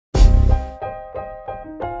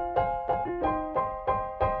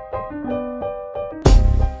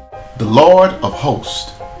The Lord of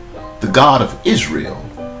hosts, the God of Israel,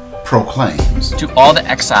 proclaims, to all the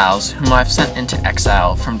exiles whom I have sent into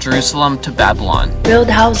exile from Jerusalem to Babylon. Build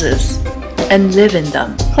houses and live in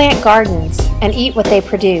them. Plant gardens and eat what they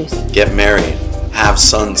produce. Get married, have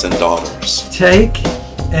sons and daughters. Take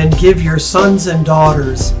and give your sons and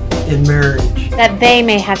daughters in marriage, that they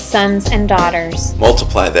may have sons and daughters.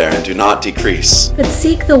 Multiply there and do not decrease. But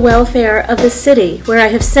seek the welfare of the city where I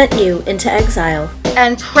have sent you into exile.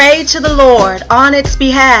 And pray to the Lord on its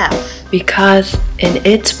behalf. Because in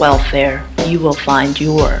its welfare you will find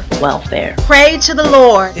your welfare. Pray to the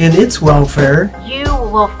Lord. in its welfare You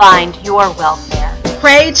will find your welfare.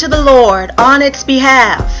 Pray to the Lord on its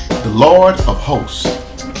behalf. the Lord of hosts,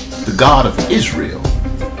 the God of Israel,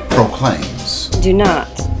 proclaims, Do not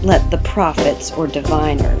let the prophets or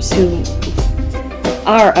diviners who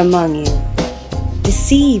are among you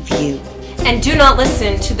deceive you. And do not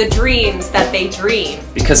listen to the dreams that they dream.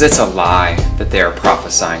 Because it's a lie that they are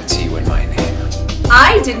prophesying to you in my name.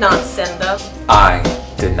 I did not send them. I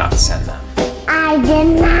did not send them. I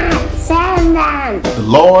did not send them. the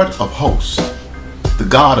Lord of hosts, the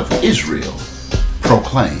God of Israel,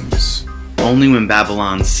 proclaims, Only when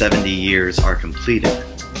Babylon's 70 years are completed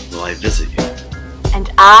will I visit you.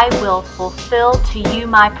 And I will fulfill to you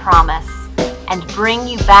my promise and bring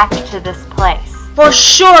you back to this place. For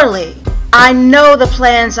surely I know the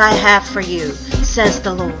plans I have for you, says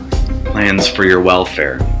the Lord. Plans for your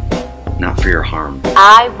welfare, not for your harm.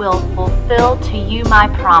 I will fulfill to you my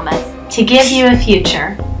promise to give you a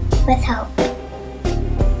future With hope.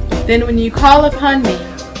 Then when you call upon me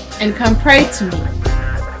and come pray to me,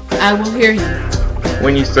 I will hear you.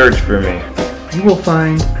 When you search for me, you will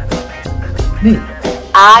find me.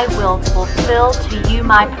 I will fulfill to you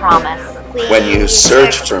my promise. When you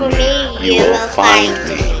search for me, you will find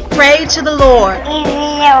me. Pray to the Lord.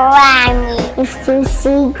 If you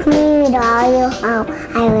seek me with all your heart,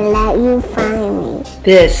 I will let you find me.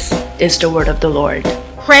 This is the word of the Lord.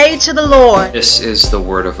 Pray to the Lord. This is the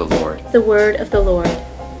word of the Lord. The word of the Lord.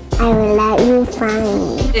 I will let you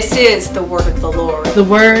find me. This is the word of the Lord. The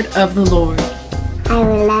word of the Lord. I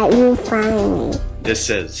will let you find me. This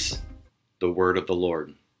is the word of the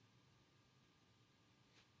Lord.